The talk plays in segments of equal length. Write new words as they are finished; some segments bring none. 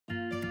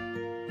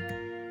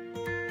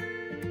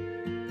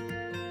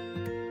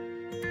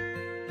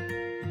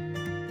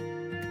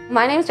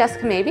My name is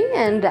Jessica Mabey,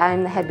 and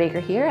I'm the head baker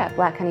here at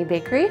Black Honey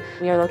Bakery.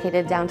 We are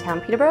located downtown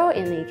Peterborough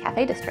in the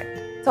Cafe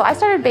District. So I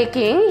started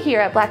baking here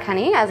at Black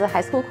Honey as a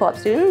high school co-op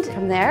student.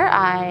 From there,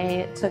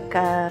 I took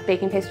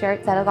baking pastry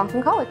arts at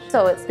Algonquin College.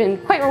 So it's been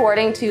quite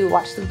rewarding to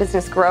watch the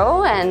business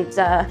grow and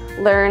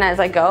learn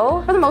as I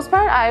go. For the most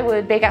part, I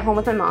would bake at home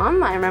with my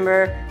mom. I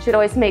remember she'd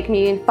always make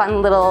me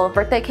fun little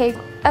birthday cakes.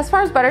 As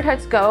far as butter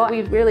tarts go,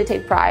 we really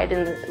take pride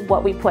in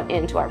what we put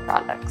into our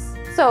products.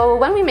 So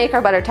when we make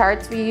our butter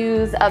tarts, we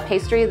use a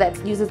pastry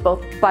that uses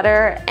both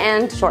butter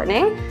and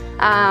shortening,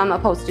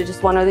 opposed to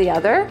just one or the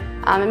other.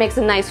 It makes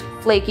a nice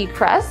flaky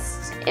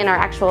crust. In our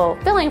actual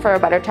filling for our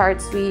butter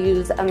tarts, we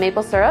use a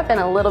maple syrup and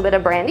a little bit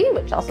of brandy,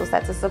 which also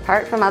sets us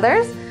apart from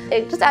others.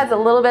 It just adds a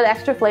little bit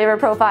extra flavor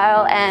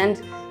profile, and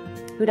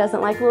who doesn't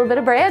like a little bit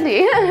of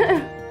brandy?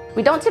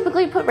 We don't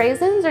typically put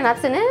raisins or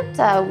nuts in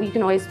it. You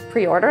can always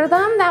pre-order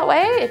them that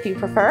way if you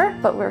prefer,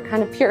 but we're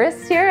kind of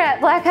purists here at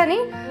Black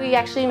Honey. We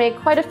actually make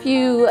quite a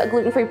few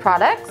gluten-free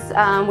products.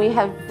 We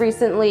have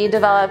recently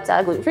developed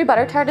a gluten-free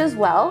butter tart as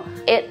well.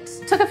 It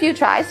took a few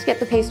tries to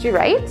get the pastry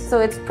right, so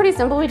it's pretty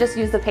simple. We just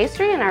use the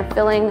pastry and our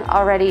filling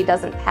already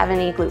doesn't have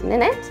any gluten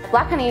in it.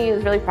 Black Honey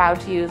is really proud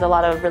to use a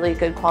lot of really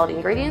good quality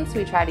ingredients.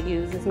 We try to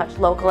use as much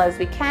local as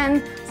we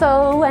can.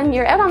 So when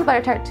you're out on the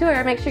butter tart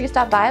tour, make sure you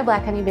stop by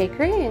Black Honey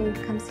Bakery and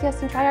come see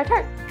us and try our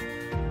tart.